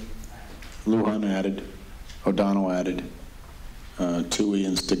 Discussion. Lujan added. O'Donnell added. Tui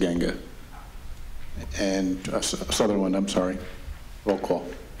and Stiganga. And Sutherland, I'm sorry. Roll call.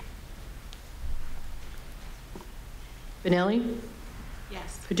 Benelli?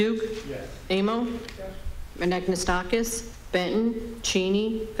 Yes. Paduk? Yes. Amo? Anagnestakis? Benton?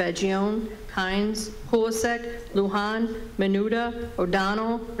 Cheney? Fagione? Hines? Kulisek? Lujan? Menuda?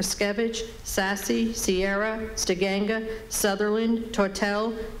 O'Donnell? Riskevich? Sassy? Sierra? Stiganga? Sutherland?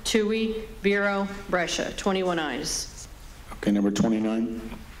 Tortel? Tui? Vero? Brescia. 21 ayes. Okay, number 29.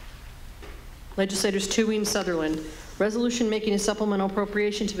 Legislators Tui and Sutherland. Resolution making a supplemental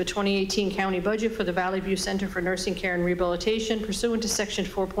appropriation to the 2018 county budget for the Valley View Center for Nursing Care and Rehabilitation pursuant to Section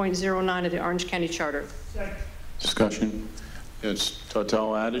 4.09 of the Orange County Charter. Discussion. Yes,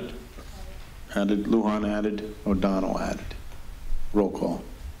 Tortel added. Added. Lujan added. O'Donnell added. Roll call.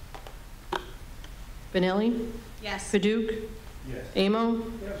 Benelli? Yes. Paduk? Yes. Amo?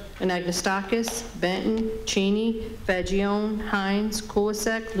 Anagnestakis? Benton? Cheney? Fagione? Hines?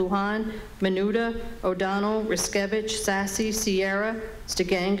 Kulisek? Lujan? Menuda? O'Donnell? Riskevich? Sassy? Sierra?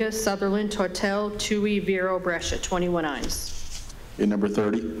 Stiganga? Sutherland? Tortel? Tui? Vero? Brescia. 21 ayes. Okay, number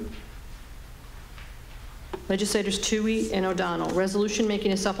 30. Legislators Tui and O'Donnell. Resolution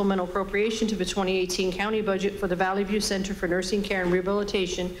making a supplemental appropriation to the 2018 county budget for the Valley View Center for Nursing Care and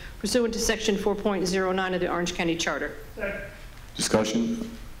Rehabilitation pursuant to Section 4.09 of the Orange County Charter.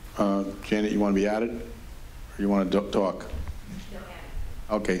 Discussion. Janet, you want to be added? Or you want to talk?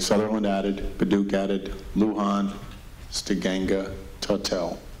 Okay, Sutherland added. Paduk added. Lujan, Stiganga,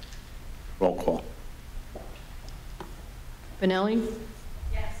 Tortel. Roll call. Benelli?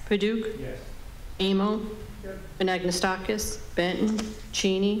 Yes. Paduk? Yes. Amo? Anagnestakis? Benton?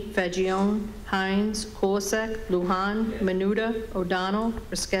 Cheney? Fagione? Hines? Kulisek? Lujan? Menuda? O'Donnell?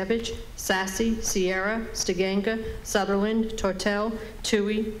 Riskevich? Sassy? Sierra? Stiganga? Sutherland? Tortel?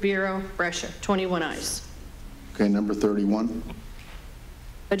 Tui? Vero? Brescia. 21 ayes. Okay, number 31.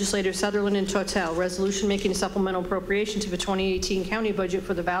 Legislators Sutherland and Tortel. Resolution making a supplemental appropriation to the 2018 county budget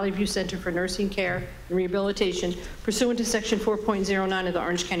for the Valley View Center for Nursing Care and Rehabilitation pursuant to Section 4.09 of the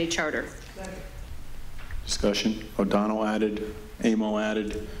Orange County Charter. Discussion. O'Donnell added. Amo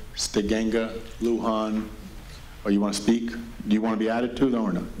added. Stiganga, Lujan. Oh, you want to speak? Do you want to be added too, though,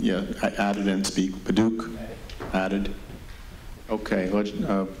 or no? Yeah, I added and speak. Paduk? Added. Okay,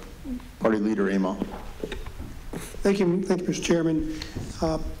 Party Leader Amo. Thank you, Mr. Chairman.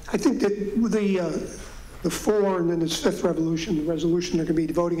 I think that with the four and then this fifth resolution they're going to be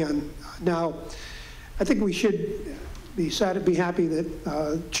voting on now, I think we should be happy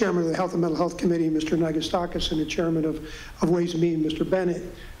that Chairman of the Health and Mental Health Committee, Mr. Nagustakis, and the Chairman of Ways and Means, Mr. Bennett,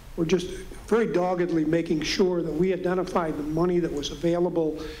 were just very doggedly making sure that we identified the money that was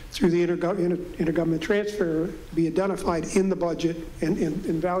available through the intergovernment transfer to be identified in the budget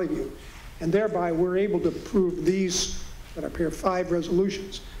in Valley View. And thereby, we're able to approve these, that up here, 5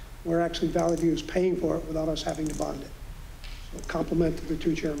 resolutions, where actually Valley View is paying for it without us having to bond it. So compliment to the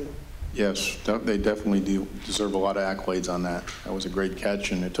two chairmen. Yes, they definitely do deserve a lot of accolades on that. That was a great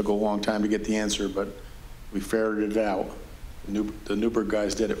catch, and it took a long time to get the answer, but we ferreted it out. The Newburgh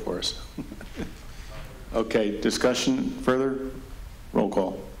guys did it for us. Okay, discussion further? Roll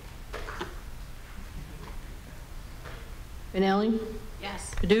call. Benelli?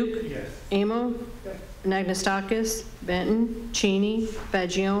 Yes. Paduk? Yes. Amo? Anagnestakis? Benton? Cheney?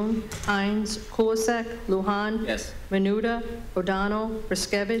 Fagione? Hines? Kulisek? Lujan? Yes. Menuda? O'Donnell?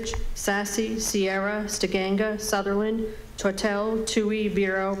 Riskevich? Sassy? Sierra? Stiganga? Sutherland? Tortel? Tui?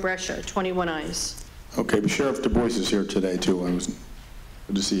 Vero? Brescia. 21 ayes. Okay, Sheriff Du Bois is here today, too.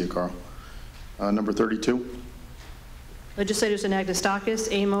 Good to see you, Carl. Number 32. Legislators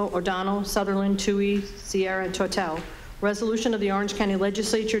Anagnestakis, Amo, O'Donnell, Sutherland, Tui, Sierra, and Tortel. Resolution of the Orange County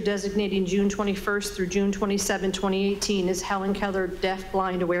Legislature designating June 21st through June 27, 2018 as Helen Keller Deaf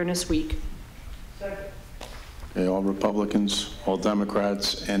Blind Awareness Week. Okay, all Republicans, all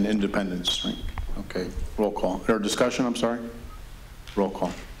Democrats, and independents, right? Okay, roll call. Or discussion, I'm sorry? Roll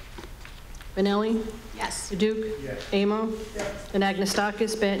call. Benelli? Yes. Paduk? Yes. Amo?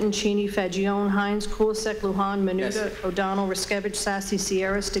 Anagnestakis, Benton, Cheney, Fagione, Hines, Kulisek, Lujan, Menuda, O'Donnell, Riskevich, Sassy,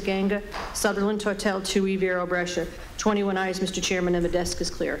 Sierra, Stiganga, Sutherland, Tortel, Tui, Vero, Brescia. 21 ayes, Mr. Chairman, and the desk is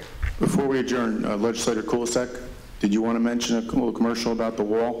clear. Before we adjourn, Legislator Kulisek, did you want to mention a little commercial about the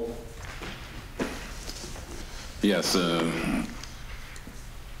wall? Yes.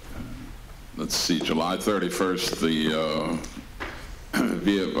 Let's see, July 31st, the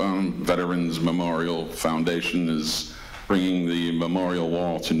Vietnam Veterans Memorial Foundation is bringing the memorial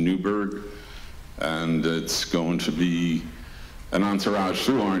wall to Newburgh, and it's going to be an entourage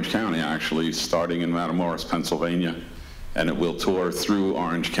through Orange County, actually, starting in Matamoros, Pennsylvania, and it will tour through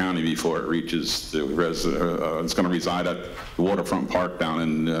Orange County before it reaches the it's going to reside at the Waterfront Park down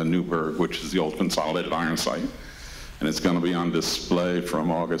in Newburgh, which is the old Consolidated Iron Site. And it's going to be on display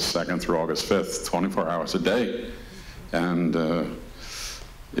from August 2nd through August 5th, 24 hours a day. And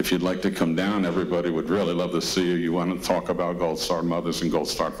if you'd like to come down, everybody would really love to see you. You want to talk about Gold Star mothers and Gold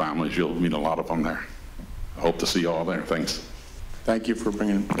Star families, you'll meet a lot of them there. I hope to see you all there. Thanks. Thank you for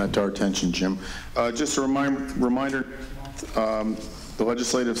bringing that to our attention, Jim. Just a reminder, the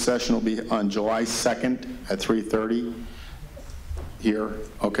legislative session will be on July 2nd at 3:30 here,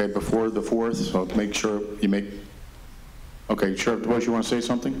 okay, before the 4th, so make sure you make. Okay, Sheriff DuBois, you want to say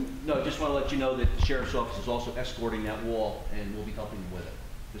something? No, just want to let you know that the Sheriff's Office is also escorting that wall, and we'll be helping them with it,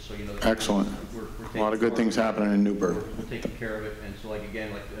 just so you know. Excellent. A lot of good things happening in Newburgh. We're taking care of it, and so like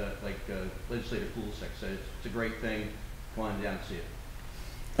again, like Legislator Kulisek said, it's a great thing. Come on down and see it.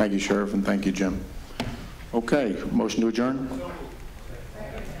 Thank you, Sheriff, and thank you, Jim. Okay, motion to adjourn?